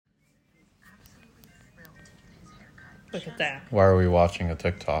Look at that. Why are we watching a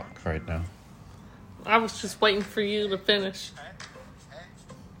TikTok right now? I was just waiting for you to finish.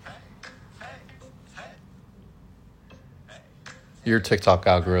 Your TikTok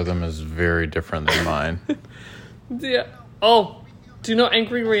algorithm is very different than mine. Yeah. Oh, do you know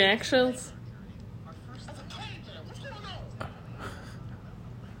Angry Reactions?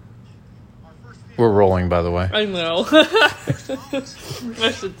 We're rolling, by the way. I know.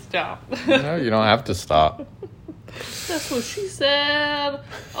 I should stop. No, you don't have to stop. That's what she said.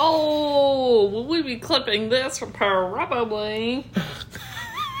 Oh, will we be clipping this? Probably.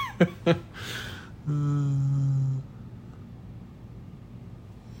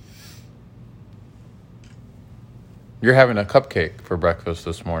 You're having a cupcake for breakfast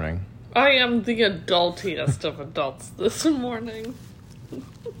this morning. I am the adultiest of adults this morning.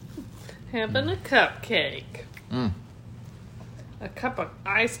 Having a cupcake. Mm. A cup of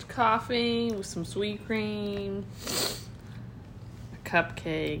iced coffee with some sweet cream. A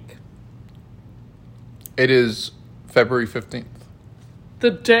cupcake. It is February 15th.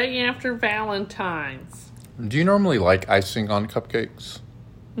 The day after Valentine's. Do you normally like icing on cupcakes?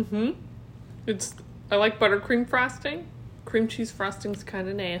 Mm-hmm. I like buttercream frosting. Cream cheese frosting's kind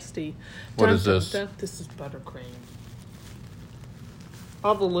of nasty. What is this? This is buttercream.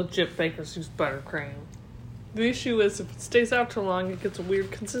 All the legit bakers use buttercream. The issue is if it stays out too long, it gets a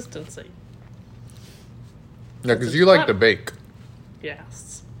weird consistency. Yeah, because you like to bake.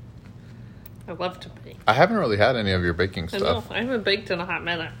 Yes. I love to bake. I haven't really had any of your baking I stuff. know. I haven't baked in a hot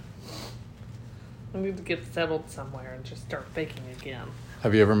minute. I need to get settled somewhere and just start baking again.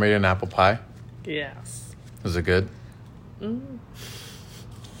 Have you ever made an apple pie? Yes. Is it good?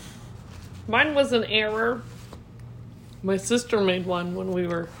 Mine was an error. My sister made one when we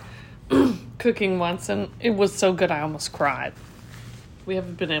were cooking once, and it was so good I almost cried. We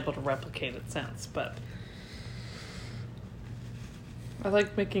haven't been able to replicate it since, but I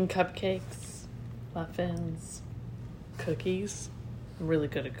like making cupcakes, muffins, cookies. I'm really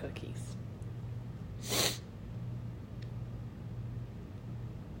good at cookies.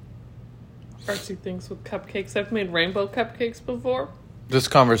 Artsy things with cupcakes. I've made rainbow cupcakes before. This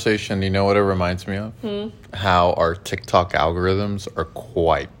conversation, you know what it reminds me of? How our TikTok algorithms are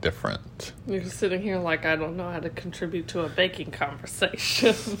quite different. You're sitting here like I don't know how to contribute to a baking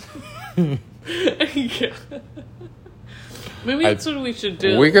conversation. Yeah. Maybe that's what we should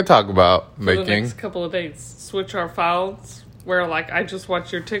do. We could talk about for the baking. next couple of days. Switch our files where like I just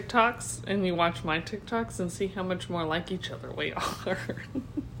watch your TikToks and you watch my TikToks and see how much more like each other we are.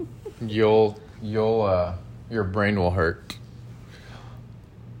 Your brain will hurt.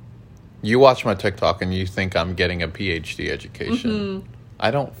 You watch my TikTok and you think I'm getting a PhD education. I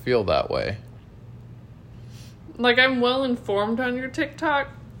don't feel that way. Like, I'm well informed on your TikTok.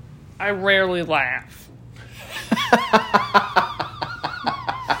 I rarely laugh.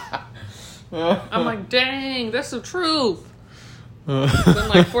 I'm like, dang, that's the truth. Then,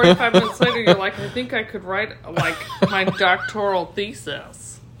 like, 45 minutes later, you're like, I think I could write, like, my doctoral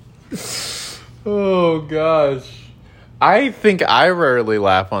thesis. Oh, gosh. I think I rarely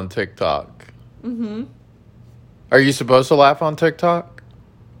laugh on TikTok. Are you supposed to laugh on TikTok?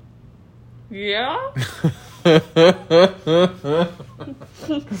 Yeah?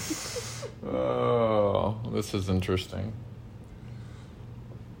 Oh, this is interesting.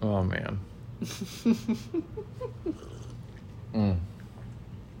 Oh, man.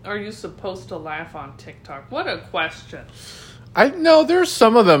 Are you supposed to laugh on TikTok? What a question. I know there's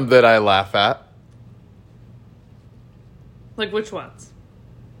some of them that I laugh at. Like, which ones?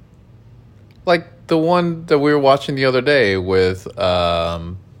 Like the one that we were watching the other day with,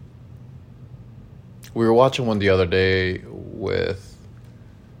 we were watching one the other day with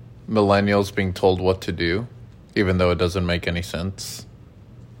millennials being told what to do, even though it doesn't make any sense.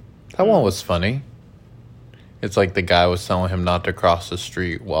 That one was funny. It's like the guy was telling him not to cross the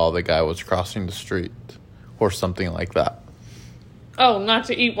street while the guy was crossing the street, or something like that. Oh, not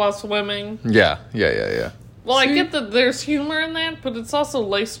to eat while swimming? Yeah. Well, I get that there's humor in that, but it's also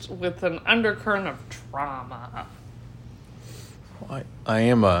laced with an undercurrent of trauma. I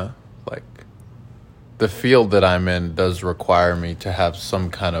am the field that I'm in does require me to have some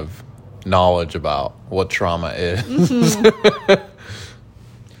kind of knowledge about what trauma is.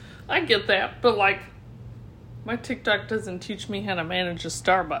 I get that, but like, my TikTok doesn't teach me how to manage a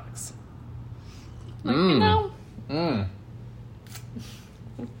Starbucks. Like, you know?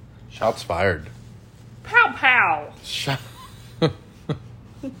 Shots fired. Pow pow.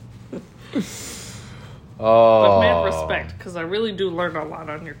 Oh. But mad respect, because I really do learn a lot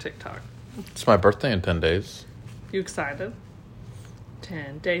on your TikTok. It's my birthday in 10 days. You excited?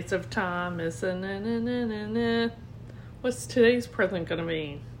 10 days of time is a na na na na na. What's today's present gonna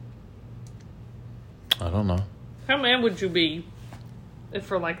be? I don't know. How mad would you be if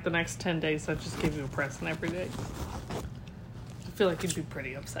for like the next 10 days I just gave you a present every day? I feel like you'd be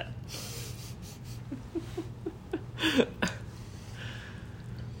pretty upset.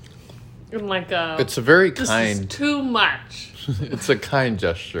 And like, It's a very this kind. is too much. It's a kind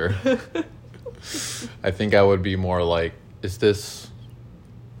gesture. I think I would be more like, is this...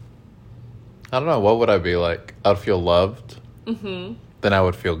 I don't know, what would I be like? I'd feel loved. Mm-hmm. Then I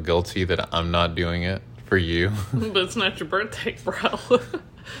would feel guilty that I'm not doing it for you. But it's not your birthday, bro.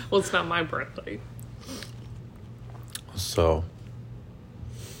 Well, it's not my birthday. So,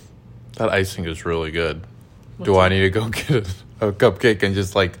 that icing is really good. Do I need to go get a cupcake and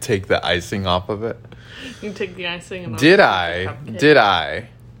just like take the icing off of it? You take the icing and Did I,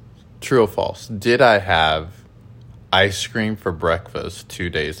 true or false, did I have ice cream for breakfast 2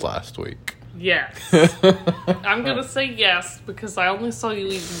 days last week? Yes. I'm going to say yes because I only saw you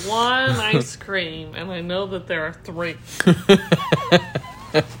eat one ice cream and I know that there are 3.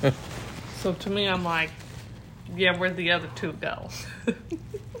 So to me, I'm like, yeah, where'd the other 2 go?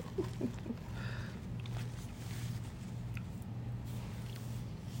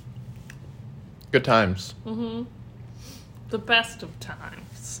 Good times. Mm-hmm. The best of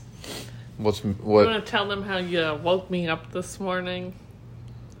times. What? You want to tell them how you woke me up this morning?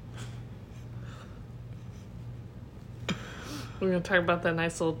 We're going to talk about that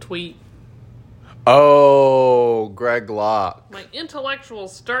nice little tweet. Oh, Greg Locke. My intellectual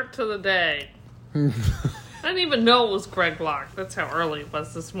start to the day. I didn't even know it was Greg Locke. That's how early it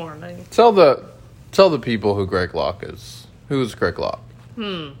was this morning. Tell the people who Greg Locke is. Who is Greg Locke?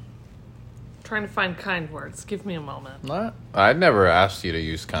 Trying to find kind words. Give me a moment. I never asked you to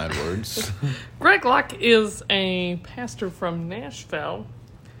use kind words. Greg Locke is a pastor from Nashville.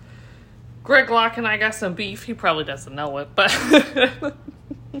 Greg Locke and I got some beef. He probably doesn't know it, but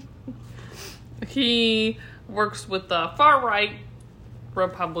he works with the far-right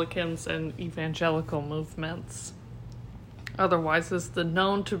Republicans and evangelical movements. Otherwise, is the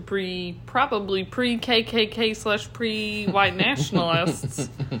known to be probably pre-KKK / pre-white nationalists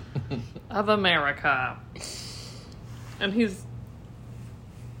of America. And he's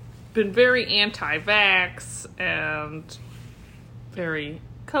been very anti-vax and very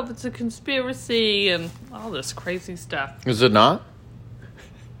COVID's a conspiracy and all this crazy stuff. Is it not?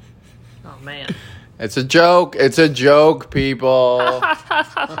 Oh, man. It's a joke. It's a joke, people.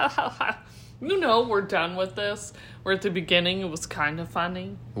 You know, we're done with this. Where at the beginning it was kind of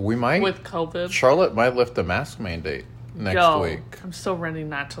funny. We might. With COVID. Charlotte might lift the mask mandate next week. I'm so ready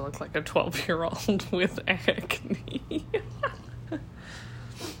not to look like a 12-year-old with acne.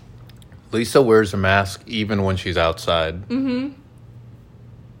 Lisa wears a mask even when she's outside. Mm-hmm.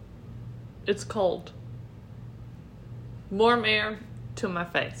 It's cold. Warm air to my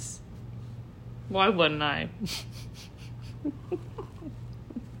face. Why wouldn't I?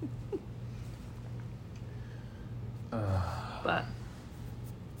 But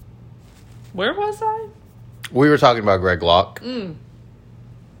where was I? We were talking about Greg Locke.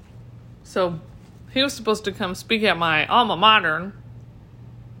 So he was supposed to come speak at my alma mater.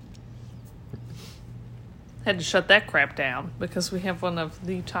 Had to shut that crap down because we have one of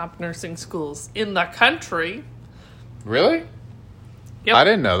the top nursing schools in the country. Really? Yep. I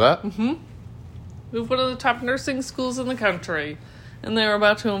didn't know that. We have one of the top nursing schools in the country. And they were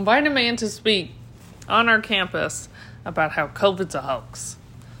about to invite a man to speak on our campus about how COVID's a hoax.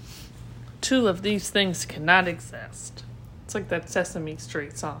 2 of these things cannot exist. It's like that Sesame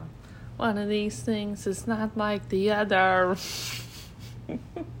Street song. One of these things is not like the other.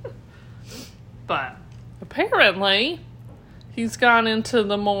 But apparently, he's gone into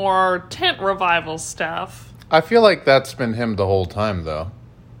the more tent revival stuff. I feel like that's been him the whole time, though.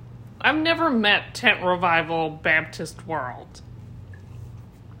 I've never met Tent Revival Baptist World.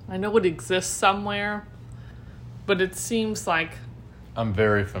 I know it exists somewhere, but it seems like I'm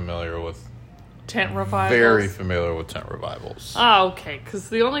very familiar with tent revivals. Very familiar with tent revivals. Oh, okay. Because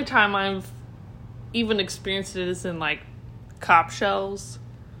the only time I've even experienced it is in, like, cop shows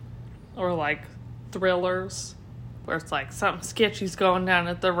or, like, thrillers where it's, like, something sketchy's going down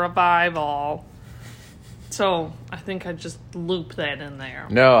at the revival. So I think I just loop that in there.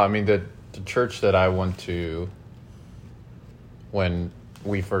 No, I mean, the church that I went to when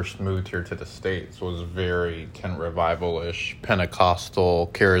we first moved here to the States was very tent revival-ish,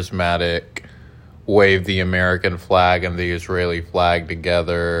 Pentecostal, charismatic, wave the American flag and the Israeli flag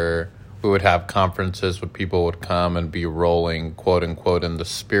together. We would have conferences where people would come and be rolling, quote-unquote, in the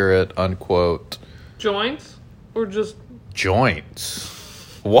spirit, unquote. Joints? Or just... Joints?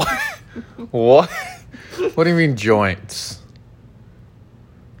 What? What? What do you mean joints?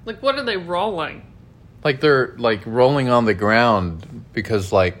 Like, what are they rolling? Like they're like rolling on the ground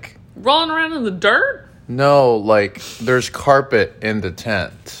because like... Rolling around in the dirt? No, like there's carpet in the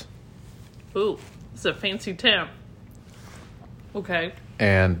tent. Ooh, it's a fancy tent. Okay.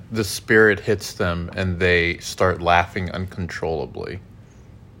 And the spirit hits them and they start laughing uncontrollably.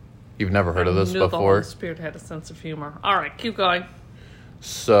 You've never heard of this I knew before? The Holy Spirit had a sense of humor. All right, keep going.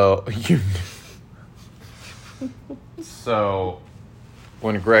 So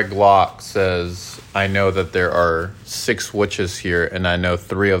when Greg Locke says, I know that there are 6 witches here and I know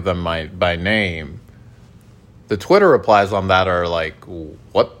 3 of them by name, the Twitter replies on that are like,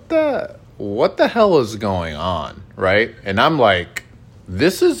 what the hell is going on, right? And I'm like,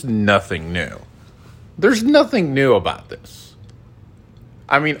 this is nothing new. There's nothing new about this.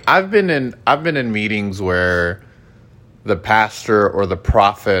 I mean, I've been in meetings where the pastor or the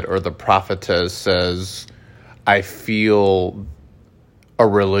prophet or the prophetess says, I feel a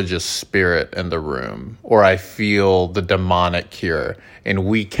religious spirit in the room, or I feel the demonic here, and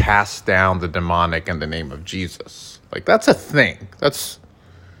we cast down the demonic in the name of Jesus. Like, that's a thing.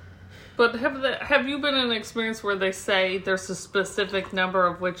 But have you been in an experience where they say there's a specific number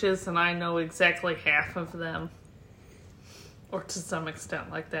of witches and I know exactly half of them? Or to some extent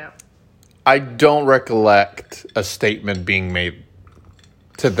like that? I don't recollect a statement being made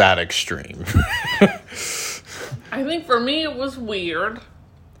to that extreme. I think for me it was weird.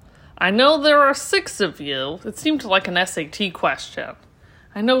 I know there are 6 of you. It seemed like an SAT question.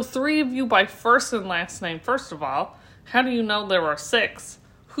 I know 3 of you by first and last name. First of all, how do you know there are 6?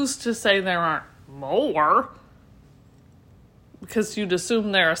 Who's to say there aren't more? Because you'd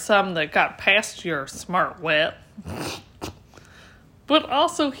assume there are some that got past your smart wit. But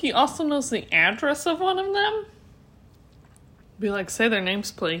also, he also knows the address of one of them. Be like, say their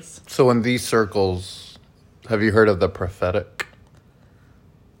names, please. So in these circles, have you heard of the prophetic?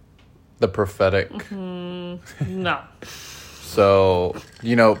 The prophetic? No. So,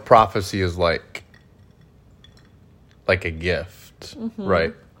 prophecy is like a gift,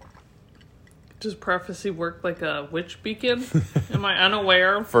 right? Does prophecy work like a witch beacon? Am I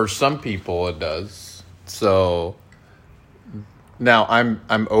unaware? For some people, it does. So now I'm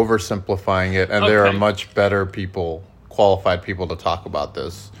oversimplifying it, and there are Okay. much better qualified people to talk about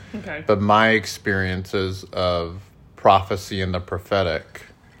this. Okay. But my experiences of prophecy and the prophetic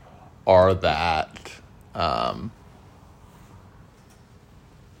are that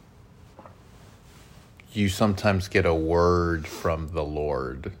you sometimes get a word from the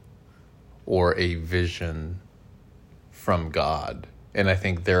Lord or a vision from God. And I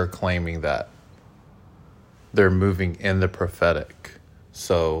think they're claiming that they're moving in the prophetic,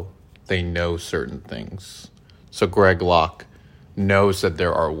 so they know certain things. So Greg Locke knows that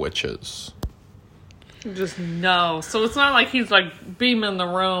there are witches. You just know. So it's not like he's like beaming the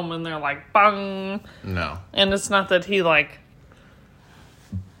room and they're like, bang. No. And it's not that he like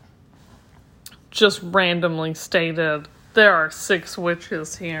just randomly stated, there are 6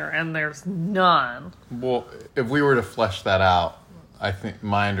 witches here and there's none. Well, if we were to flesh that out, I think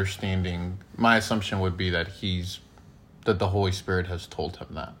my assumption would be that that the Holy Spirit has told him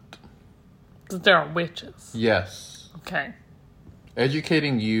that. That there are witches. Yes. Okay.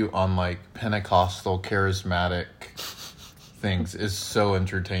 Educating you on like Pentecostal charismatic things is so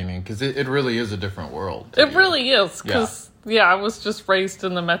entertaining because it really is a different world. It really is, because, I was just raised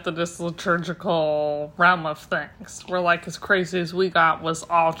in the Methodist liturgical realm of things, where, like, as crazy as we got was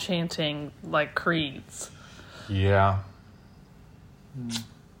all chanting, like, creeds. Yeah.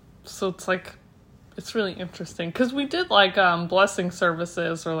 So it's, like, it's really interesting, because we did, like, blessing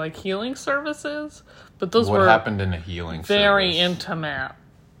services or, like, healing services, but those What were happened in a healing very service? intimate.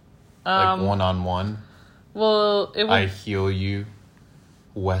 Like one-on-one? Well, it was... I heal you,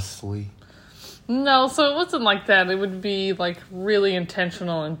 Wesley. No, so it wasn't like that. It would be like really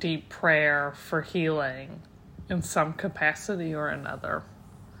intentional and deep prayer for healing in some capacity or another.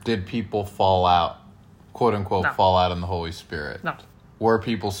 Did people fall out, quote unquote, No. fall out in the Holy Spirit? No, Were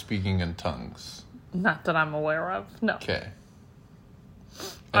people speaking in tongues? not that I'm aware of. No. Okay.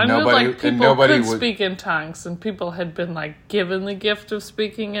 I knew like people could would, speak in tongues, and people had been like given the gift of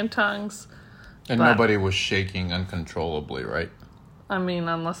speaking in tongues. and but- nobody was shaking uncontrollably, right? I mean,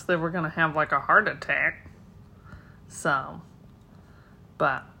 unless they were going to have like a heart attack. So,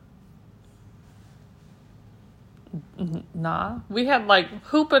 but nah, we had like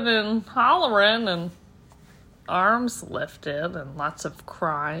hooping and hollering and arms lifted and lots of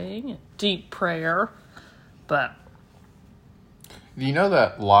crying and deep prayer. But Do you know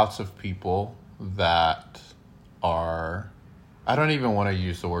that lots of people that are... I don't even want to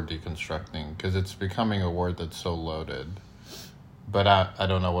use the word deconstructing because it's becoming a word that's so loaded. But I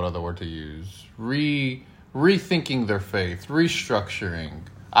don't know what other word to use. Rethinking their faith, restructuring.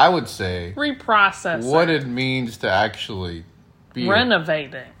 I would say reprocessing what it means to actually be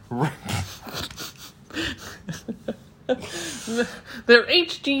renovating. Their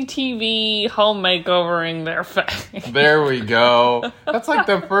HGTV home makeovering their faith. There we go. That's like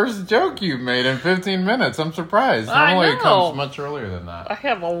the first joke you made in 15 minutes. I'm surprised. Normally it comes much earlier than that. I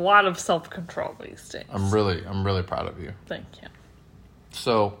have a lot of self-control these days. I'm really proud of you. Thank you.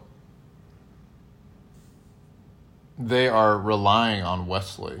 So they are relying on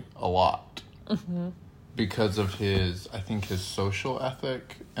Wesley a lot because of his social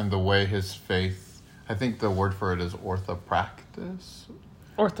ethic and the way his faith. I think the word for it is orthopractice.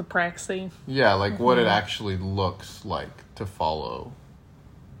 Orthopraxy. Yeah, like what it actually looks like to follow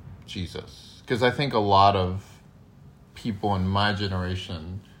Jesus. Because I think a lot of people in my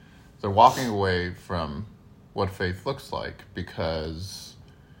generation, they're walking away from what faith looks like because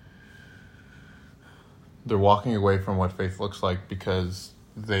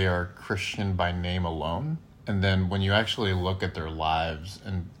they are Christian by name alone. And then when you actually look at their lives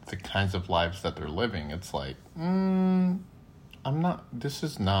and the kinds of lives that they're living, it's like, I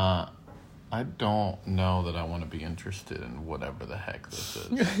don't know that I want to be interested in whatever the heck this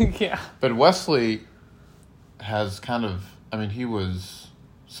is. Yeah. But Wesley has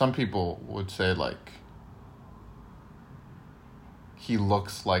some people would say like, he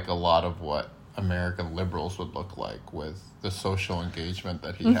looks like a lot of what American liberals would look like with the social engagement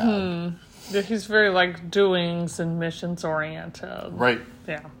that he had. Yeah, he's very like doings and missions oriented. Right.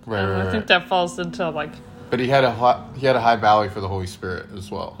 Yeah. Right. I think that falls into like. But he had a high value for the Holy Spirit as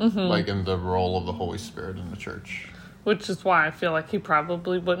well, like in the role of the Holy Spirit in the church. Which is why I feel like he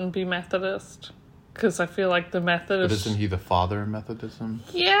probably wouldn't be Methodist, because I feel like the Methodist. But isn't he the father of Methodism?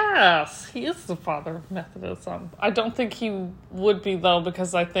 Yes, he is the father of Methodism. I don't think he would be though,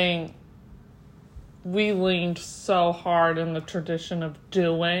 because I think we leaned so hard in the tradition of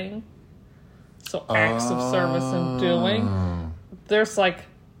doing. So acts of service and doing. There's like,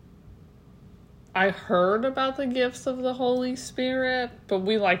 I heard about the gifts of the Holy Spirit, but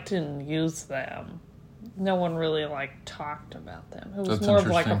we like didn't use them. No one really like talked about them. It was That's more of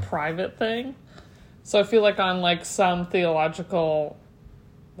like a private thing. So I feel like on like some theological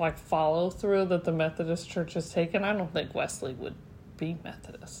like follow through that the Methodist Church has taken, I don't think Wesley would be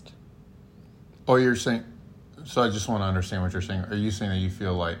Methodist. Oh, you're saying, so I just want to understand what you're saying. Are you saying that you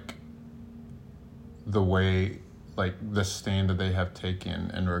feel like the way, like the stand that they have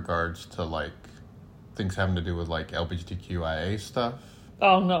taken in regards to like things having to do with like LGBTQIA stuff?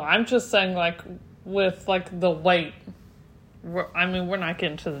 Oh no, I'm just saying like with like the weight. We're not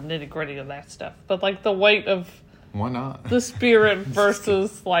getting to the nitty gritty of that stuff, but like the weight of why not the spirit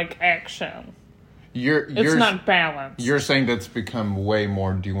versus like action. It's not balanced. You're saying that's become way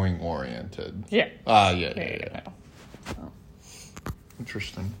more doing oriented. Yeah. Yeah. Oh.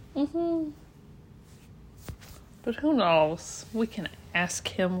 Interesting. But who knows? We can ask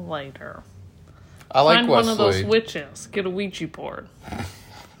him later. I like Find Wesley. one of those witches. Get a Ouija board.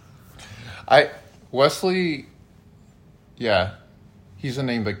 Wesley, yeah, he's a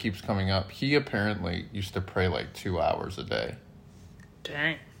name that keeps coming up. He apparently used to pray like 2 hours a day.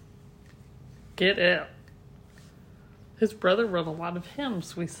 Dang. Get it. His brother wrote a lot of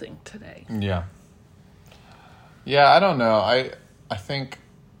hymns we sing today. Yeah. Yeah, I don't know. I think,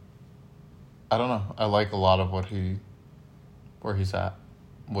 I don't know. I like a lot of where he's at,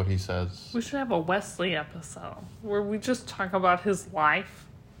 what he says. We should have a Wesley episode where we just talk about his life.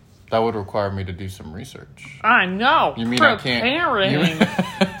 That would require me to do some research. I know. You mean preparing.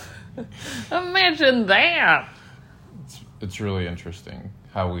 I can't? Imagine that. It's really interesting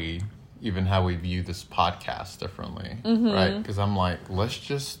how we view this podcast differently, right? Because I'm like,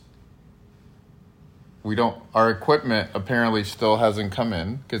 our equipment apparently still hasn't come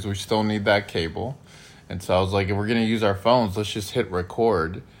in because we still need that cable. And so I was like, if we're going to use our phones, let's just hit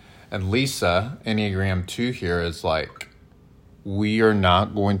record. And Lisa, Enneagram 2 here, is like, we are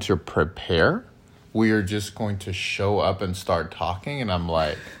not going to prepare. We are just going to show up and start talking. And I'm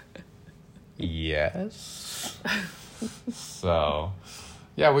like, yes. So,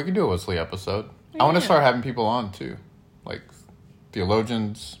 yeah, we can do a Wesley episode. Yeah. I want to start having people on, too. Like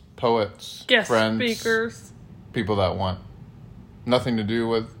theologians, poets, guest friends, speakers. People that want nothing to do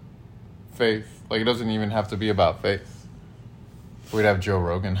with faith. Like, it doesn't even have to be about faith. We'd have Joe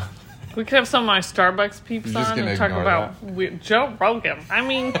Rogan. We could have some of my Starbucks peeps on and talk about Joe Rogan. I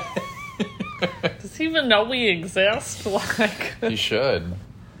mean, does he even know we exist? Like, he should.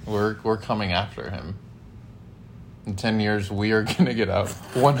 We're coming after him. In 10 years, we are going to get a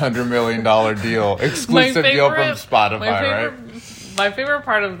 $100 million deal, exclusive deal from Spotify, right? My favorite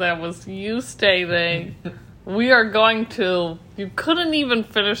part of that was you stating, we are going to... You couldn't even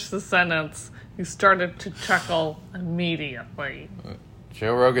finish the sentence. You started to chuckle immediately.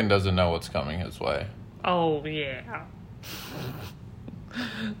 Joe Rogan doesn't know what's coming his way. Oh, yeah.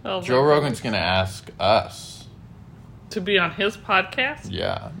 Joe Rogan's going to ask us. To be on his podcast?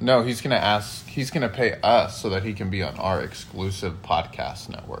 Yeah. No, he's going to pay us so that he can be on our exclusive podcast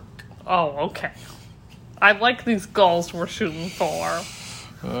network. Oh, okay. I like these goals we're shooting for.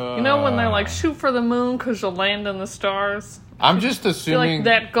 You know when they're like, shoot for the moon because you'll land in the stars? I'm just assuming... I feel like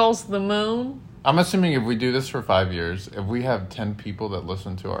that goal's the moon. I'm assuming if we do this for 5 years, if we have 10 people that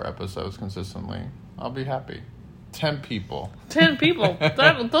listen to our episodes consistently, I'll be happy. 10 people. 10 people?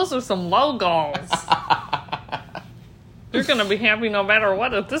 Those are some low goals. You're going to be happy no matter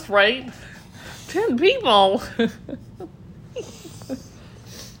what at this rate. 10 people.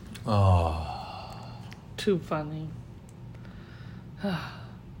 Oh. Too funny.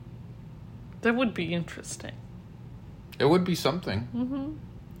 That would be interesting. It would be something. Mm-hmm.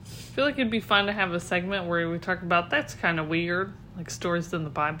 I feel like it'd be fun to have a segment where we talk about that's kind of weird, like stories in the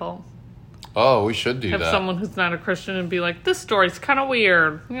Bible. Oh, we should do have that. Have someone who's not a Christian and be like, this story's kind of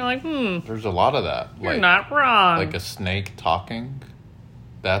weird. And you're like, There's a lot of that. You're not wrong. Like a snake talking.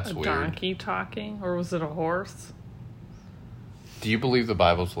 That's weird. A donkey talking? Or was it a horse? Do you believe the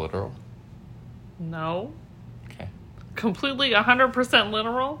Bible's literal? No. Okay. Completely 100%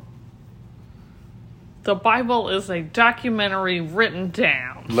 literal? The Bible is a documentary written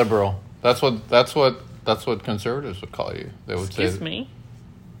down. Liberal. That's what conservatives would call you. They would Excuse me.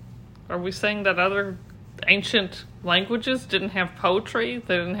 Are we saying that other ancient languages didn't have poetry?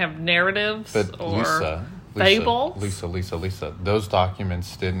 They didn't have narratives or fables? Lisa. Those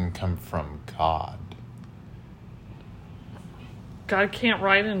documents didn't come from God. God can't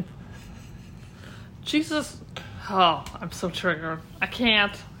write in... Jesus... Oh, I'm so triggered. I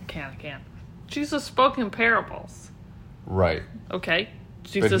can't. Jesus spoke in parables. Right. Okay.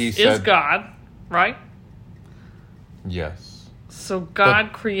 Jesus is God, right? Yes. So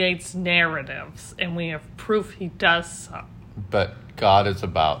God creates narratives, and we have proof he does so. But God is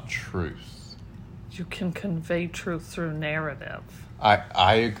about truth. You can convey truth through narrative.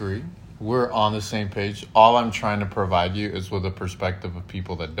 I agree. We're on the same page. All I'm trying to provide you is with a perspective of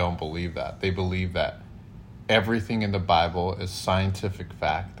people that don't believe that. They believe that everything in the Bible is scientific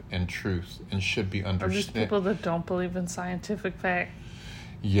fact and truth and should be understood. Are these people that don't believe in scientific fact?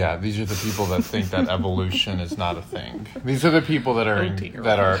 Yeah, these are the people that think that evolution is not a thing. These are the people that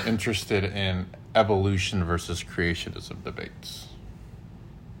are interested in evolution versus creationism debates.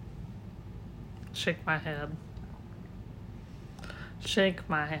 Shake my head.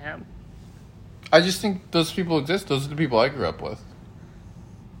 I just think those people exist. Those are the people I grew up with.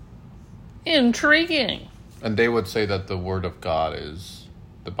 Intriguing. And they would say that the Word of God is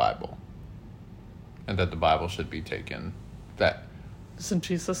the Bible. And that the Bible should be taken. Isn't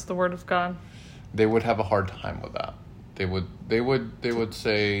Jesus the Word of God? They would have a hard time with that. They would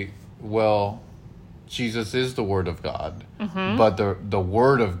say, well, Jesus is the Word of God, but the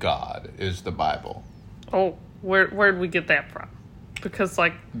Word of God is the Bible. Oh, where'd we get that from? Because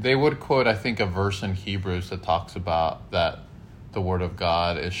they would quote, I think, a verse in Hebrews that talks about that the Word of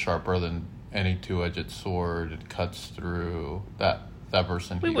God is sharper than any two-edged sword. It cuts through that verse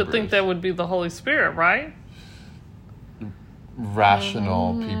in Hebrews. We would think that would be the Holy Spirit, right?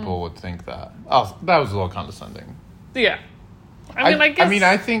 Rational people would think that. Oh, that was a little condescending. Yeah.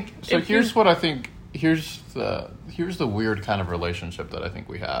 I think... So here's what I think... Here's the weird kind of relationship that I think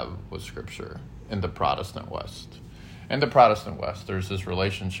we have with Scripture in the Protestant West. In the Protestant West, there's this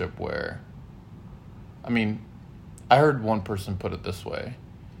relationship where... I heard one person put it this way.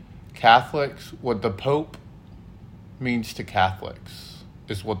 Catholics, what the Pope means to Catholics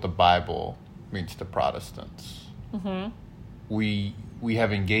is what the Bible means to Protestants. Mm-hmm. We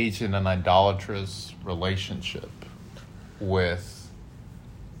have engaged in an idolatrous relationship with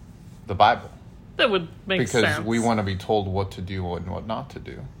the Bible. That would make sense. Because we want to be told what to do and what not to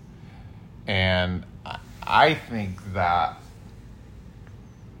do. And I think that,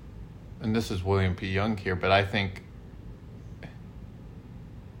 and this is William P. Young here, but I think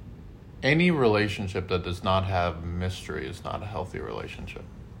any relationship that does not have mystery is not a healthy relationship.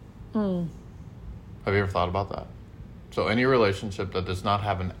 Have you ever thought about that? So any relationship that does not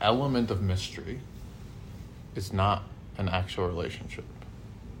have an element of mystery is not an actual relationship.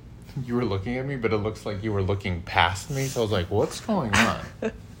 You were looking at me, but it looks like you were looking past me. So I was like, what's going on?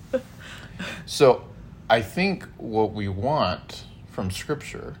 So I think what we want from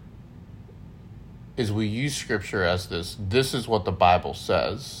Scripture is we use scripture as this is what the Bible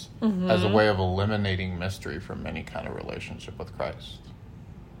says, as a way of eliminating mystery from any kind of relationship with Christ.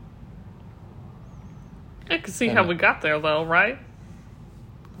 I can see how we got there, though, right?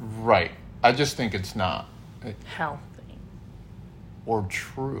 Right. I just think it's not Healthy. or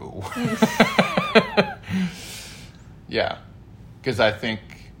true. Yeah. Because I think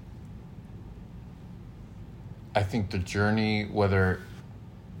the journey, whether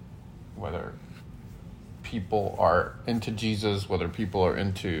people are into Jesus, whether people are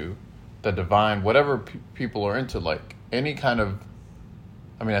into the divine, whatever people are into, like any kind of,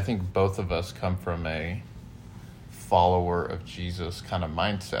 I mean, I think both of us come from a follower of Jesus kind of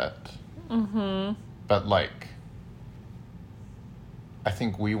mindset. But like, I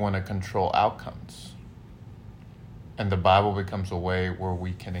think we want to control outcomes. And the Bible becomes a way where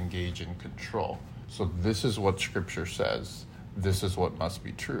we can engage in control. So this is what Scripture says. This is what must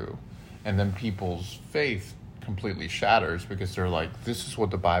be true. And then people's faith completely shatters because they're like, this is what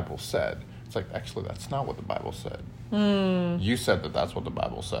the Bible said. It's like, actually, that's not what the Bible said. You said that that's what the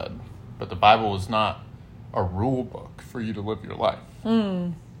Bible said. But the Bible is not a rule book for you to live your life.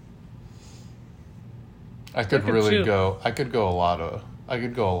 I could go a lot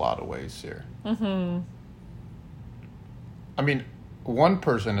of ways here. I mean, one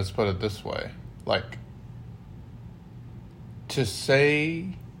person has put it this way, like, to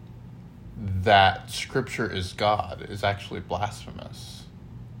say that Scripture is God is actually blasphemous.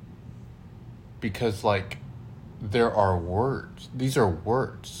 Because, like, there are words. These are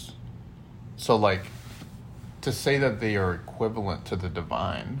words. So, like, to say that they are equivalent to the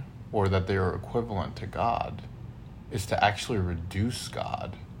divine or that they are equivalent to God is to actually reduce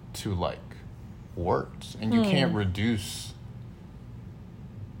God to, like, words. And you can't reduce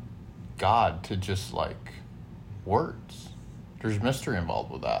God to just, like, words. There's mystery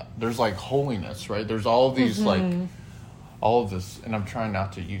involved with that. There's, like, holiness, right? There's all of these, like, all of this, and I'm trying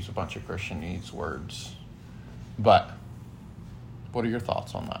not to use a bunch of Christianese words. But what are your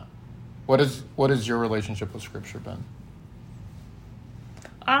thoughts on that? What is your relationship with Scripture been?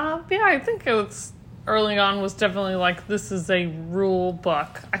 Yeah, I think it was early on was definitely like, this is a rule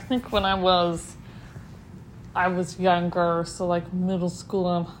book. I think when I was younger, so like middle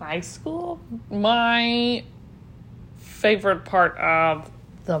school and high school, my favorite part of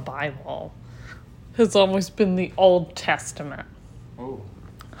the Bible has always been the Old Testament. Oh.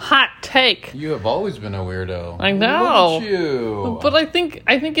 Hot take. You have always been a weirdo. I know. Look at you. But I think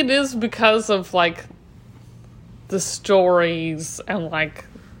it is because of like the stories and like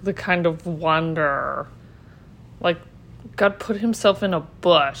the kind of wonder. Like God put himself in a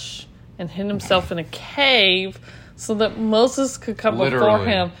bush and hid himself in a cave so that Moses could come before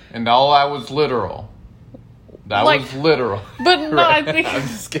him. And all that was literal. That was literal. But no, right. I think I'm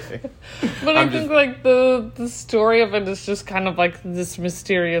just kidding. But I think like the story of it is just kind of like this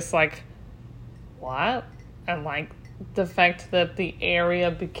mysterious like what? And like the fact that the area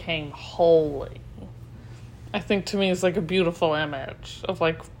became holy. I think to me is like a beautiful image of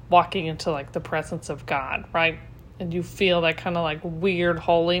like walking into like the presence of God, right? And you feel that kind of like weird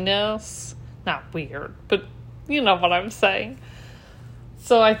holiness. Not weird, but you know what I'm saying.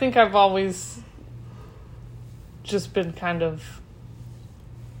 So I think I've always just been kind of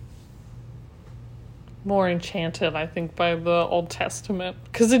more enchanted, I think, by the Old Testament.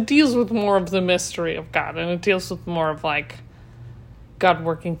 Because it deals with more of the mystery of God. And it deals with more of like God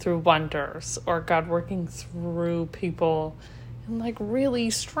working through wonders. Or God working through people in like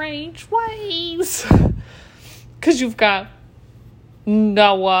really strange ways. Because you've got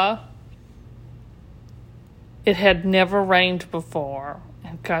Noah. It had never rained before.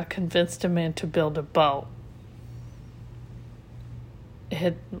 And God convinced a man to build a boat. It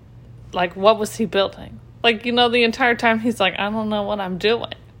had, like, what was he building? Like, you know, the entire time he's like, I don't know what I'm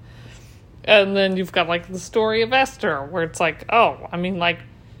doing. And then you've got, like, the story of Esther, where it's like, oh, I mean, like,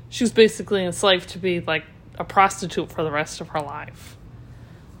 she was basically enslaved to be, like, a prostitute for the rest of her life.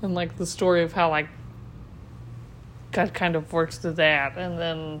 And, like, the story of how, like, God kind of works through that. And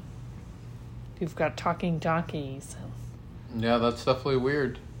then you've got talking donkeys. Yeah, that's definitely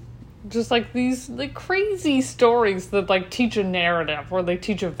weird. Just like these like crazy stories that like teach a narrative or they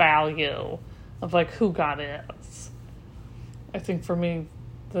teach a value of like who God is. I think for me,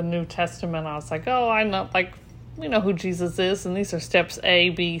 the New Testament, I was like, oh, I know, like, we know who Jesus is, and these are steps A,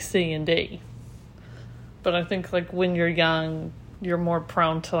 B, C, and D. But I think like when you're young, you're more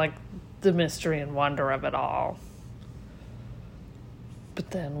prone to like the mystery and wonder of it all.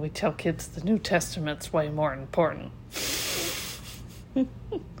 But then we tell kids the New Testament's way more important.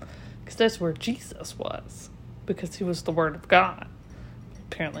 Because that's where Jesus was. Because he was the Word of God.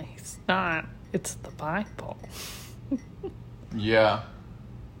 Apparently he's not. It's the Bible. Yeah.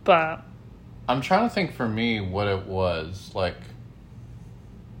 But I'm trying to think for me what it was. Like,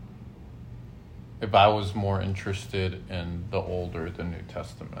 if I was more interested in the Old or the New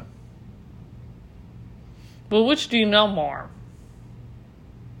Testament. well, which do you know more?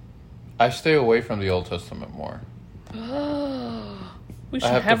 I stay away from the Old Testament more. We should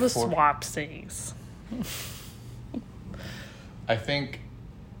have have to a for- swapsies. I think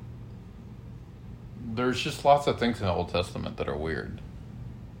there's just lots of things in the Old Testament that are weird.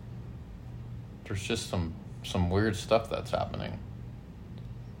 There's just some weird stuff that's happening.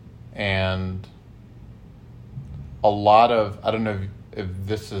 And a lot of, I don't know if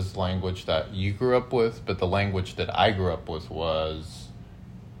this is language that you grew up with, but the language that I grew up with was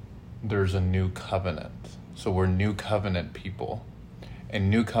there's a new covenant. So we're new covenant people. And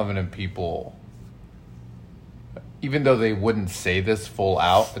new covenant people, even though they wouldn't say this full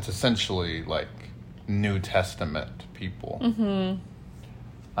out, it's essentially like New Testament people. Mm-hmm.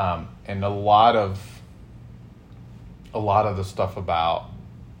 And a lot of the stuff about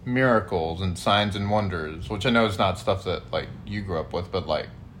miracles and signs and wonders, which I know is not stuff that like you grew up with, but like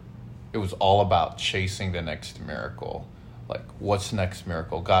it was all about chasing the next miracle. Like, what's the next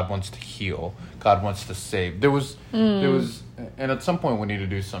miracle? God wants to heal. God wants to save. There was, and at some point we need to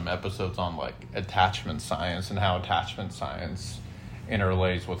do some episodes on like attachment science and how attachment science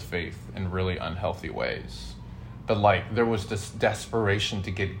interlays with faith in really unhealthy ways. But like, there was this desperation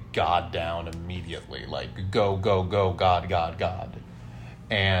to get God down immediately. Like, go, go, go, God, God, God.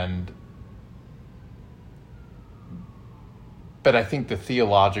 But I think the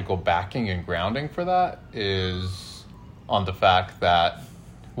theological backing and grounding for that is on the fact that,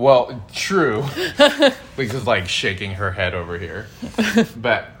 well, true, Lisa's like shaking her head over here,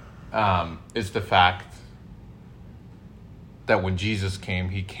 but it's the fact that when Jesus came,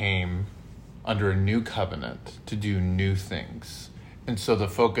 he came under a new covenant to do new things. And so the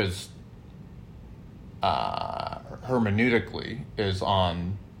focus hermeneutically is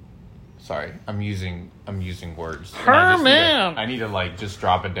on, sorry, I'm using words. I need to like just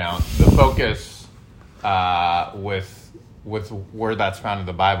drop it down. The focus with where that's found in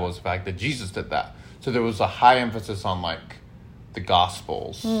the Bible is the fact that Jesus did that. So there was a high emphasis on like the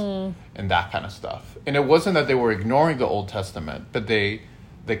Gospels and that kind of stuff. And it wasn't that they were ignoring the Old Testament, but I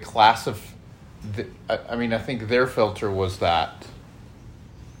think their filter was that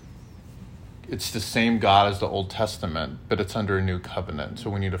it's the same God as the Old Testament, but it's under a new covenant. So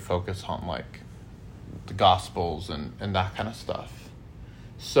we need to focus on like the Gospels and that kind of stuff.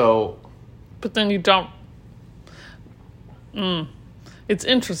 So, but then you don't. It's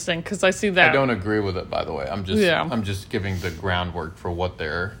interesting because I see that. I don't agree with it, by the way. I'm just giving the groundwork for what they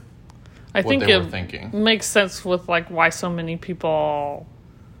were thinking. Makes sense with like why so many people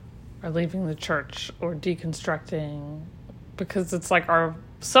are leaving the church or deconstructing, because it's like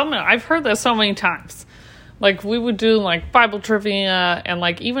I've heard this so many times. Like we would do like Bible trivia, and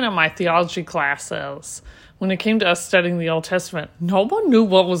like even in my theology classes, when it came to us studying the Old Testament, no one knew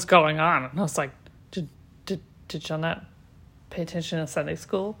what was going on, and I was like, did y'all not pay attention in Sunday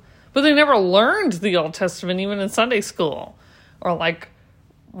school? But they never learned the Old Testament even in Sunday school, or like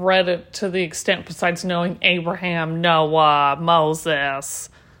read it to the extent besides knowing Abraham, Noah, Moses.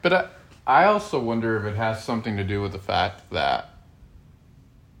 But I also wonder if it has something to do with the fact that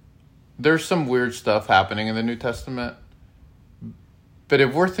there's some weird stuff happening in the New Testament. But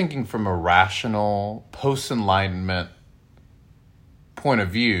if we're thinking from a rational, post-Enlightenment point of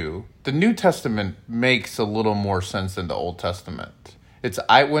view, the New Testament makes a little more sense than the Old Testament. It's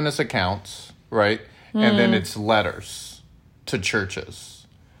eyewitness accounts, right? And then it's letters to churches.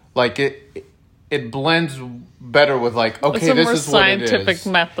 Like it blends better with like, okay, this is what it is. It's a more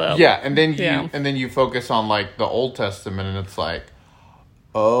scientific method. Yeah, and then you focus on like the Old Testament, and it's like,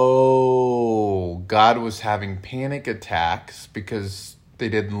 oh, God was having panic attacks because they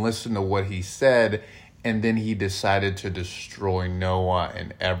didn't listen to what he said. And then he decided to destroy Noah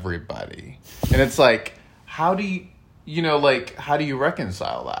and everybody. And it's like, how do you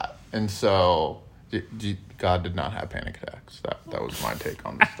reconcile that? And so God did not have panic attacks. That was my take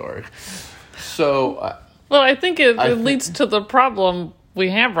on the story. So, well, I think it leads to the problem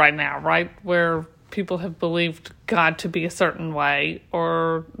we have right now, right? Where people have believed God to be a certain way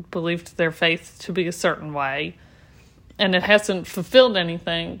or believed their faith to be a certain way. And it hasn't fulfilled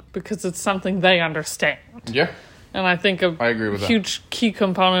anything because it's something they understand. Yeah. And I think I agree with huge key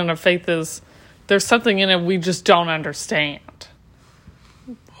component of faith is there's something in it we just don't understand.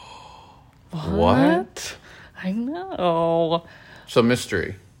 What? I know. So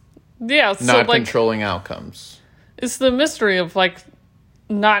mystery. Yeah. Not controlling outcomes. It's the mystery of like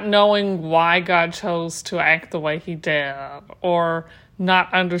not knowing why God chose to act the way he did, or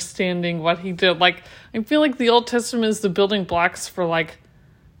not understanding what he did. Like, I feel like the Old Testament is the building blocks for, like,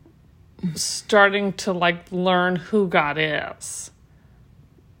 starting to, like, learn who God is.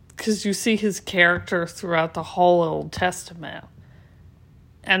 Because you see his character throughout the whole Old Testament.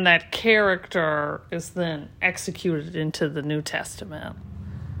 And that character is then executed into the New Testament.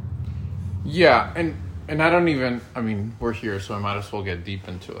 Yeah, and I don't even, I mean, we're here, so I might as well get deep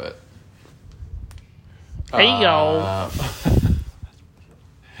into it. Hey, yo.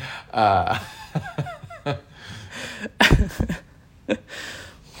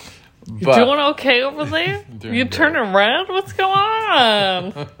 You doing okay over there? You turning red? What's going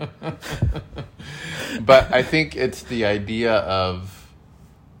on? But I think it's the idea of,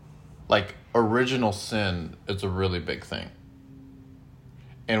 like, original sin is a really big thing.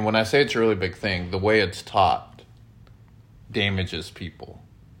 And when I say it's a really big thing, the way it's taught damages people.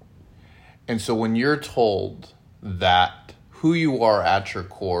 And so when you're told that who you are at your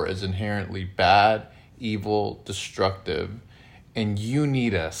core is inherently bad, evil, destructive, and you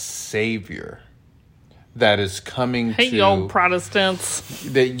need a savior that is coming Hey, yo, Protestants.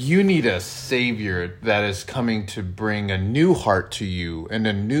 that you need a savior that is coming to bring a new heart to you and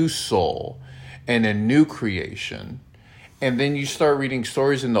a new soul and a new creation. And then you start reading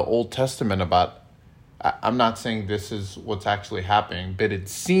stories in the Old Testament about, I'm not saying this is what's actually happening, but it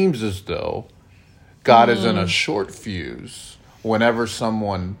seems as though God is in a short fuse whenever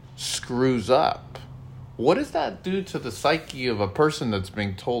someone screws up. What does that do to the psyche of a person that's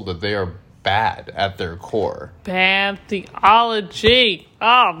being told that they are bad at their core? Bad theology.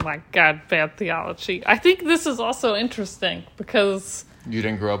 Oh my God, bad theology. I think this is also interesting because You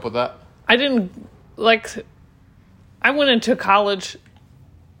didn't grow up with that? I went into college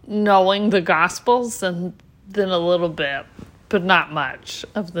knowing the Gospels and then a little bit, but not much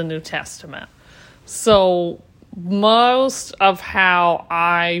of the New Testament. So most of how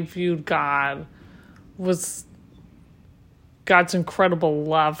I viewed God was God's incredible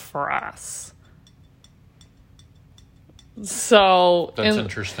love for us. So That's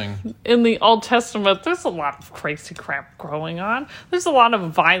interesting. In the Old Testament, there's a lot of crazy crap going on. There's a lot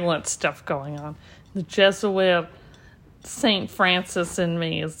of violent stuff going on. The Jesuit St. Francis in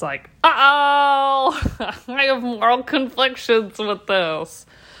me is like, I have moral conflictions with this.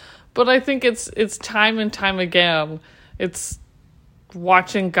 But I think it's time and time again, it's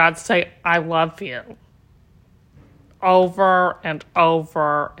watching God say, I love you. Over and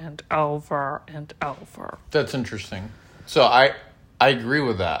over and over and over. That's interesting. So I agree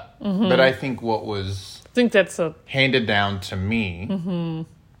with that. Mm-hmm. But I think what was that's handed down to me,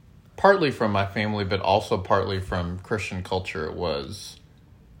 partly from my family, but also partly from Christian culture, was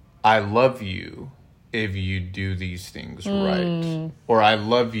I love you if you do these things right. Or I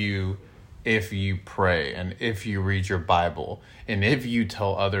love you if you pray and if you read your Bible and if you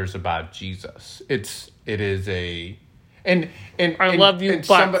tell others about Jesus. It is a and I love you,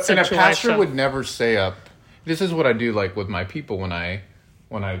 but and a pastor would never say up. This is what I do, like, with my people when I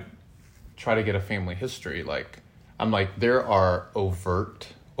try to get a family history. Like, I'm like, there are overt,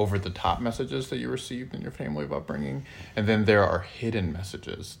 over-the-top messages that you received in your family of upbringing, and then there are hidden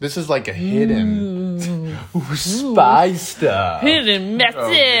messages. This is like a hidden spy stuff. Hidden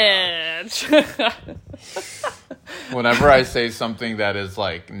message. Oh, whenever I say something that is,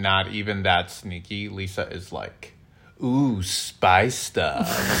 like, not even that sneaky, Lisa is like, ooh, spy stuff,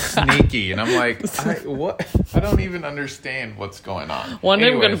 sneaky. And I'm like, what? I don't even understand what's going on. One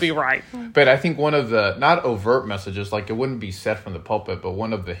day I'm going to be right. But I think one of the, not overt messages, like it wouldn't be said from the pulpit, but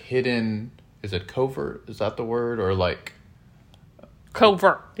one of the hidden, is it covert? Is that the word? Or like?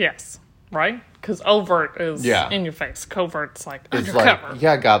 Covert, yes. Right? Because overt is in your face. Covert's like undercover. Like,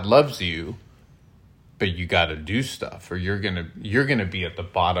 yeah, God loves you, but you got to do stuff or you're gonna be at the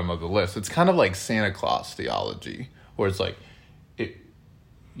bottom of the list. It's kind of like Santa Claus theology. Where it's like,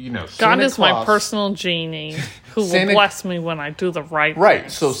 God Santa is Claus, my personal genie who will bless me when I do the right thing.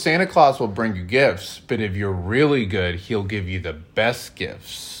 Right, so Santa Claus will bring you gifts, but if you're really good, he'll give you the best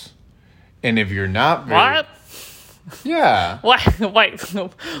gifts. And if you're not very... What? Yeah. Wait,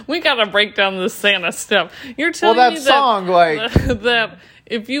 we gotta break down this Santa stuff. You're telling me that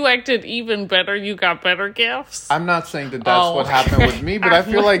if you acted even better, you got better gifts? I'm not saying that that's what happened with me, but I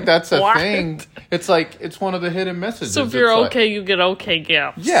feel like that's a thing. It's like, it's one of the hidden messages. So if you're okay, you get okay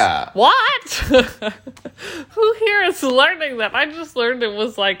gifts. Yeah. What? Who here is learning that? I just learned it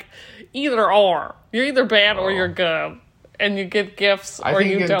was like either or. You're either bad or you're good. and you get gifts, I or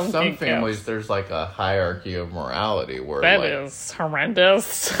think you in don't some get families gifts. there's like a hierarchy of morality where That like, is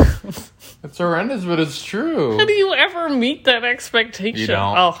horrendous. it's horrendous, but it's true. How do you ever meet that expectation? You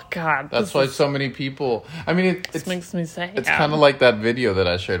don't. Oh, God. That's why so many people. I mean, This makes me sad. it's kind of like that video that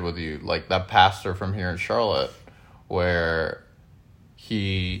I shared with you, like that pastor from here in Charlotte, where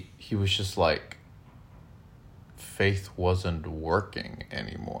he was just like, faith wasn't working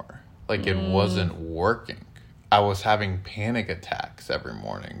anymore. Like it wasn't working. I was having panic attacks every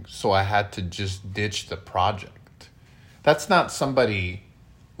morning, so I had to just ditch the project. That's not somebody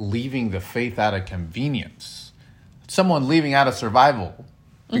leaving the faith out of convenience. It's someone leaving out of survival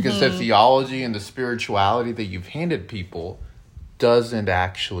because the theology and the spirituality that you've handed people doesn't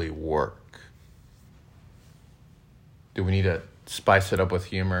actually work. Do we need to spice it up with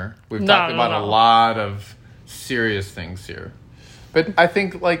humor? We've talked about a lot of serious things here. But I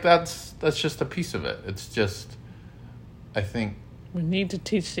think like that's just a piece of it. It's just, I think we need to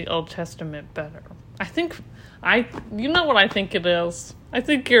teach the Old Testament better. You know what I think it is? I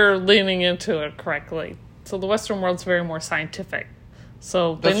think you're leaning into it correctly. So the Western world's very more scientific.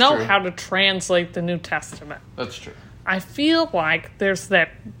 So they know how to translate the New Testament. That's true. I feel like there's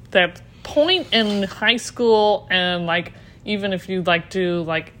that point in high school, and like even if you like do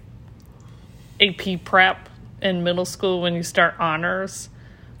like AP prep in middle school when you start honors.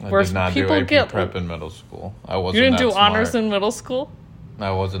 I did not do AP prep in middle school. I wasn't. You didn't do smart. honors in middle school?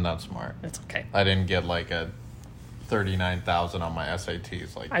 I wasn't that smart. It's okay. I didn't get like a 39,000 on my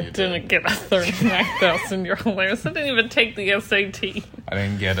SATs like I you didn't did. get a 39,000. You're hilarious. I didn't even take the SAT. I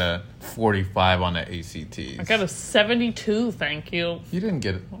didn't get a 45 on the ACTs. I got a 72, thank you. You didn't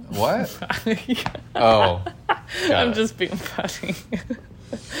get it. What? Oh. I'm just being funny.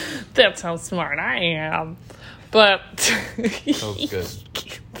 That's how smart I am. But That was good.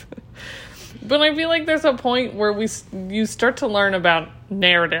 But I feel like there's a point where you start to learn about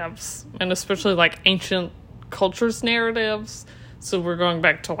narratives, and especially like ancient cultures narratives. So we're going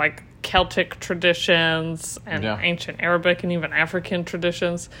back to like Celtic traditions and ancient Arabic and even African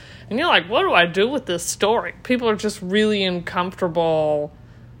traditions. And you're like, what do I do with this story? People are just really uncomfortable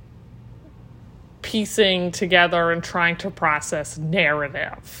piecing together and trying to process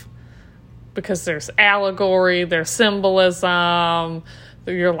narrative. Because there's allegory, there's symbolism.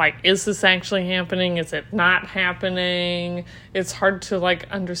 You're like, is this actually happening? Is it not happening? It's hard to like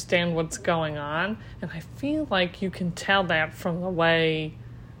understand what's going on. And I feel like you can tell that from the way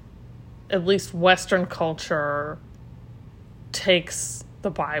at least Western culture takes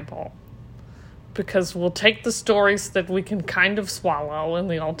the Bible. Because we'll take the stories that we can kind of swallow in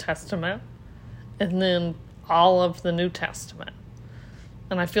the Old Testament and then all of the New Testament.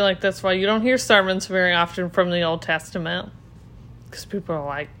 And I feel like that's why you don't hear sermons very often from the Old Testament. Because people are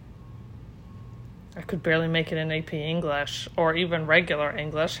like, I could barely make it in AP English or even regular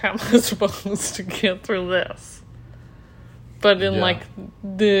English. How am I supposed to get through this? But in like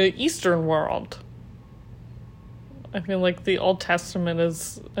the Eastern world, I feel like the Old Testament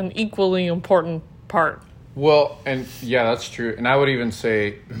is an equally important part. Well, and yeah, that's true. And I would even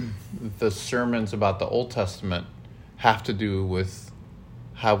say the sermons about the Old Testament have to do with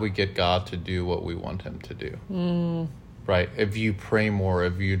how we get God to do what we want him to do. Right? If you pray more,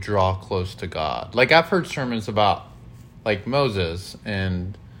 if you draw close to God. Like I've heard sermons about like Moses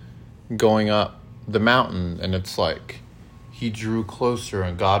and going up the mountain, and it's like he drew closer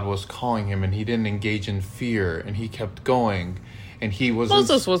and God was calling him, and he didn't engage in fear, and he kept going, and he was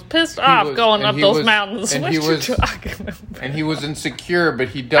Moses was pissed off going up those mountains. And what he you was talking about? and he was insecure, but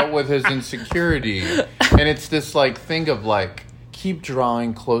he dealt with his insecurity. And it's this like thing of like keep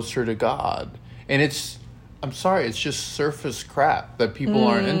drawing closer to God. And I'm sorry, it's just surface crap that people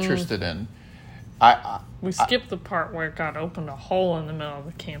aren't interested in. We skipped the part where God opened a hole in the middle of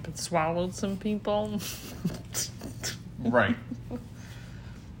the camp and swallowed some people. Right.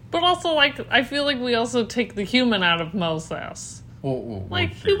 But also, like, I feel like we also take the human out of Moses.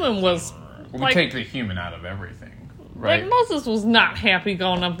 Human was... We take the human out of everything, right? Like, Moses was not happy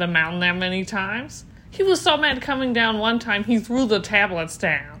going up the mountain that many times. He was so mad coming down one time, he threw the tablets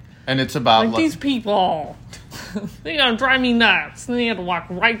down. And it's about... Like, these people, they're going to drive me nuts. And then he had to walk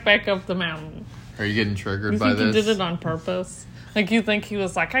right back up the mountain. Are you getting triggered by this? You think he did it on purpose? Like, you think he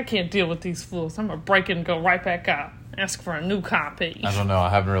was like, I can't deal with these fools. I'm going to break it and go right back up. Ask for a new copy. I don't know. I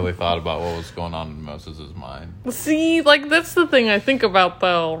haven't really thought about what was going on in Moses' mind. See, like, that's the thing I think about,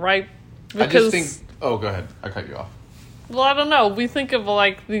 though, right? Because, I just think... Oh, go ahead. I cut you off. Well, I don't know. We think of,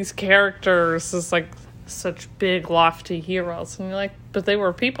 like, these characters as, like, such big, lofty heroes. And you're like, but they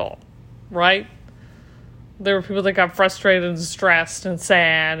were people, right? There were people that got frustrated and stressed and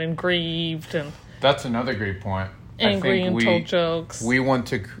sad and grieved. And that's another great point. angry and told jokes. We want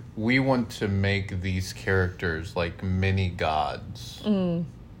to make these characters like mini gods.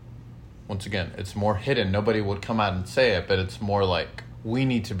 Once again, it's more hidden. Nobody would come out and say it, but it's more like we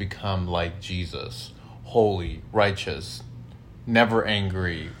need to become like Jesus, holy, righteous, never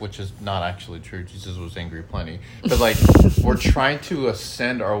angry, which is not actually true. Jesus was angry plenty. But like we're trying to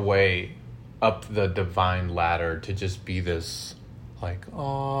ascend our way up the divine ladder to just be this like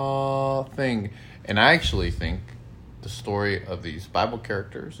thing. And I actually think the story of these Bible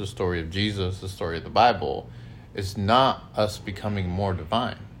characters, the story of Jesus, the story of the Bible, is not us becoming more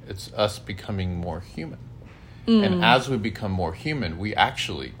divine. It's us becoming more human. And as we become more human, we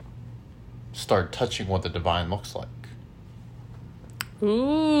actually start touching what the divine looks like.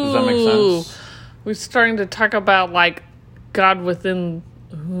 Ooh. Does that make sense? We're starting to talk about like God within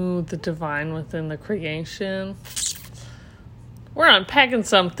the divine within the creation. We're unpacking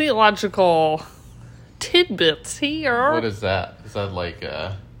some theological tidbits here. What is that? Is that like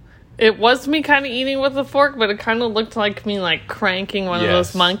It was me kind of eating with a fork, but it kind of looked like me like cranking one of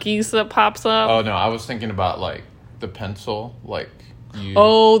those monkeys that pops up. Oh no, I was thinking about like the pencil, like you.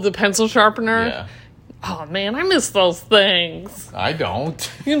 Oh, the pencil sharpener? Yeah. Oh man, I miss those things. I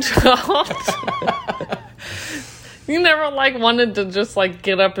don't. You don't? You never like wanted to just like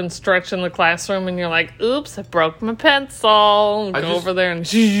get up and stretch in the classroom and you're like, oops, I broke my pencil. And go over there and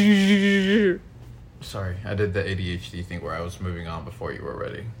Sorry, I did the ADHD thing where I was moving on before you were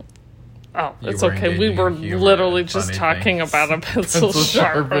ready. Oh, it's okay. We were literally just talking about a pencil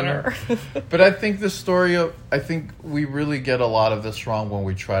sharpener. But I think I think we really get a lot of this wrong when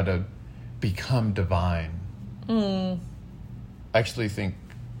we try to become divine. I actually think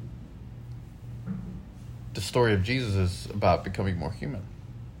the story of Jesus is about becoming more human.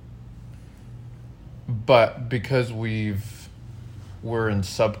 But because we're in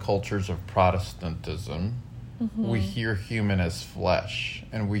subcultures of Protestantism, we hear human as flesh,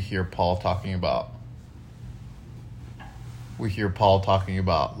 and we hear Paul talking about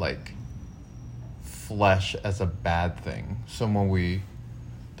like flesh as a bad thing. So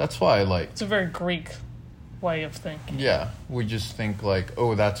that's why like it's a very Greek way of thinking. Yeah, we just think like,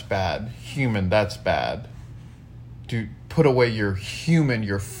 oh, that's bad. Human, that's bad. To put away your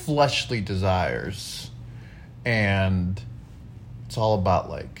fleshly desires, and it's all about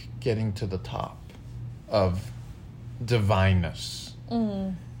like getting to the top of divineness.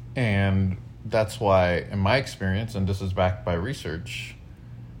 And that's why, in my experience, and this is backed by research,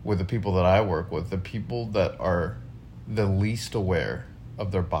 with the people that I work with, the people that are the least aware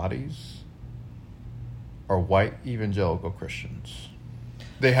of their bodies are white evangelical Christians.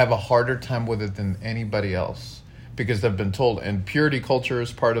 They have a harder time with it than anybody else because they've been told, and purity culture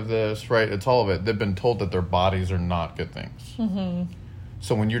is part of this, right? It's all of it. They've been told that their bodies are not good things.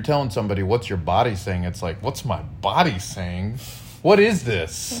 So when you're telling somebody, what's your body saying? It's like, what's my body saying? What is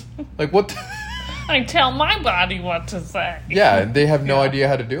this? Like, what? I tell my body what to say. Yeah, and they have no idea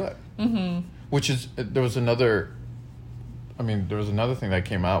how to do it. Which is, there was another thing that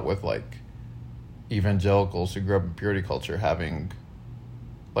came out with, like, evangelicals who grew up in purity culture having,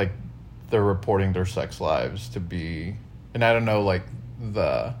 like, they're reporting their sex lives to be, and I don't know, like,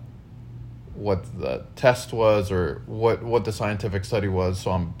 what the test was or what the scientific study was,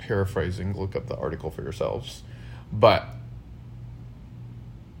 so I'm paraphrasing. Look up the article for yourselves. But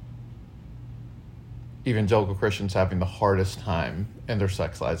evangelical Christians having the hardest time in their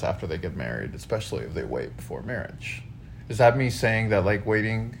sex lives after they get married, especially if they wait before marriage. Is that me saying that like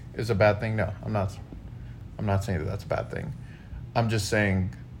waiting is a bad thing? No, I'm not saying that that's a bad thing. I'm just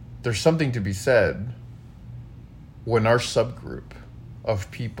saying there's something to be said when our subgroup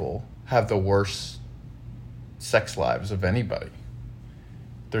of people have the worst sex lives of anybody.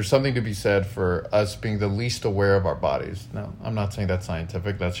 There's something to be said for us being the least aware of our bodies. No, I'm not saying that's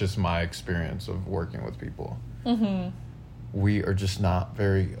scientific. That's just my experience of working with people. We are just not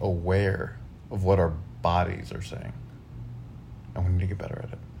very aware of what our bodies are saying. And we need to get better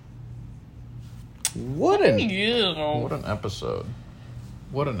at it. What an episode.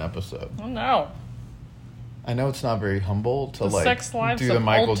 What an episode. Oh, no. I know it's not very humble to the like sex lives do the of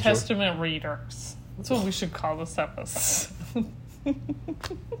Michael Old Testament readers. That's what we should call this episode.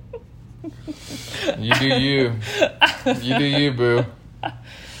 You do you. You do you, boo.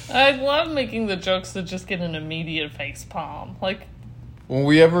 I love making the jokes that just get an immediate face palm. Like, when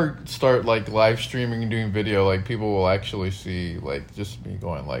we ever start like live streaming and doing video, like people will actually see like just me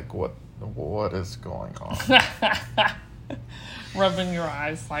going like, what is going on? Rubbing your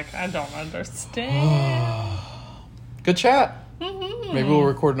eyes like, I don't understand. Good chat. Maybe we'll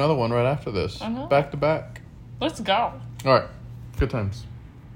record another one right after this. Back to back. Let's go. All right. Good times.